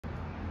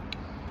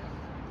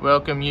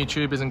Welcome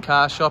YouTubers and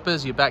car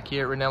shoppers, you're back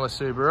here at Ranella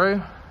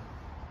Subaru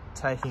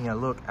taking a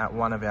look at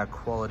one of our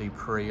quality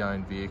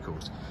pre-owned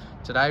vehicles.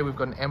 Today we've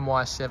got an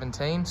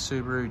MY17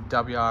 Subaru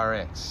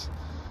WRX.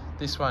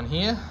 This one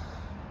here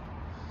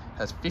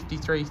has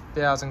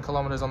 53,000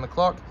 kilometers on the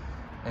clock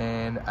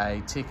and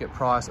a ticket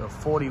price of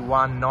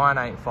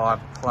 $41,985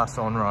 plus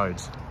on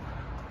roads.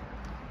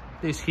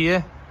 This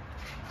here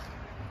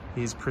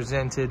is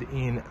presented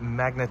in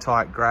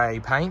magnetite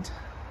grey paint.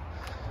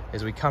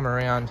 As we come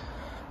around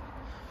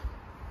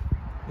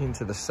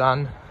into the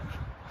sun,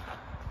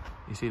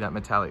 you see that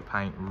metallic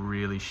paint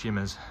really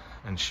shimmers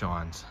and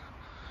shines.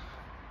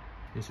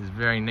 This is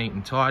very neat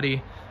and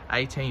tidy.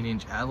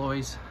 18-inch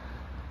alloys,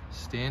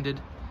 standard.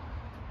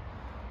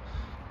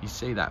 You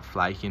see that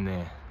flake in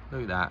there,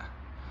 look at that.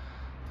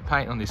 The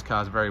paint on this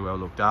car is very well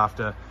looked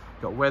after.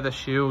 Got weather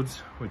shields,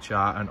 which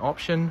are an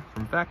option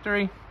from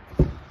factory.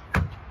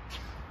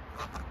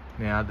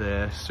 Now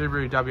the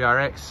Subaru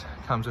WRX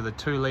comes with a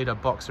 2-litre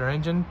boxer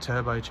engine,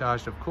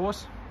 turbocharged of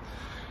course.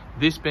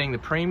 This being the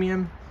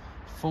premium,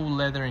 full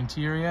leather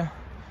interior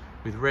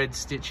with red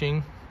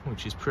stitching,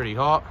 which is pretty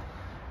hot.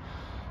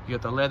 You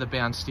got the leather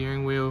bound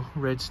steering wheel,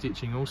 red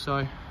stitching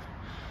also.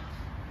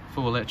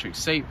 Full electric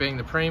seat being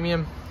the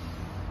premium.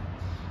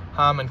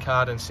 Harman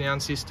Kardon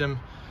sound system,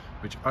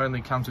 which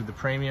only comes with the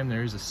premium.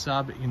 There is a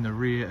sub in the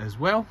rear as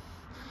well.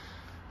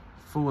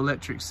 Full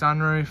electric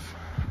sunroof.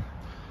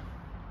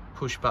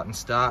 Push button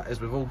start, as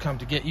we've all come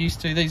to get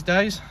used to these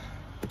days.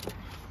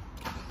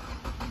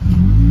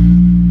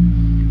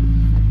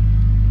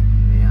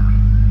 Now,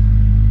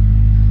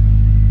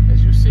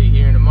 as you'll see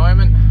here in a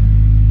moment,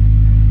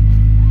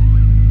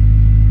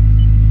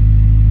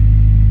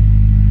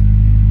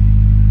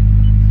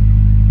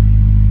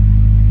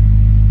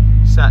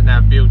 sat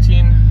nav built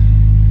in,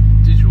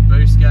 digital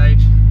boost gauge.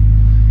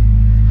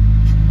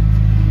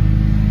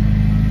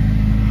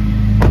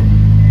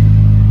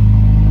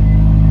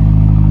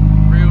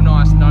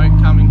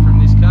 Coming from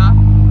this car,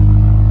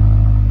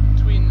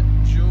 twin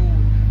dual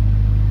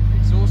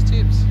exhaust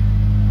tips,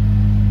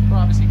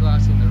 privacy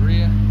glass in the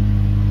rear,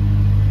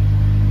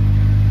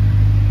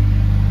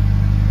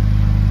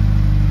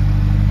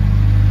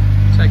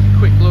 take a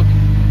quick look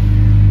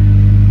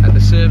at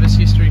the service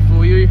history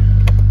for you.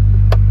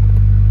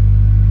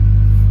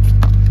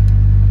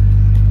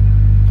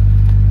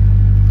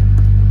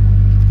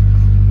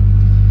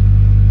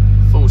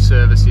 Full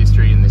service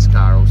history in this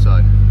car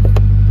also.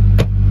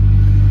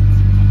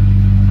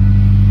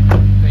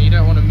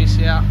 Miss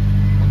out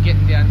on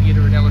getting down here to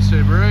Ranella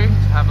Subaru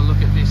to have a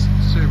look at this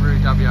Subaru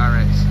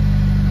WRX.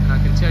 And I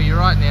can tell you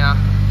right now,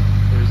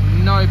 there is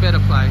no better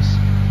place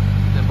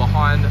than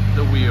behind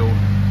the wheel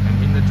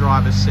and in the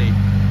driver's seat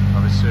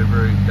of a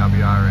Subaru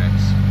WRX.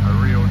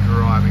 A real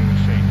driving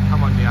machine.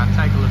 Come on down,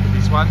 take a look at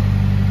this one.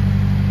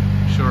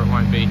 I'm sure it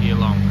won't be here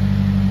long.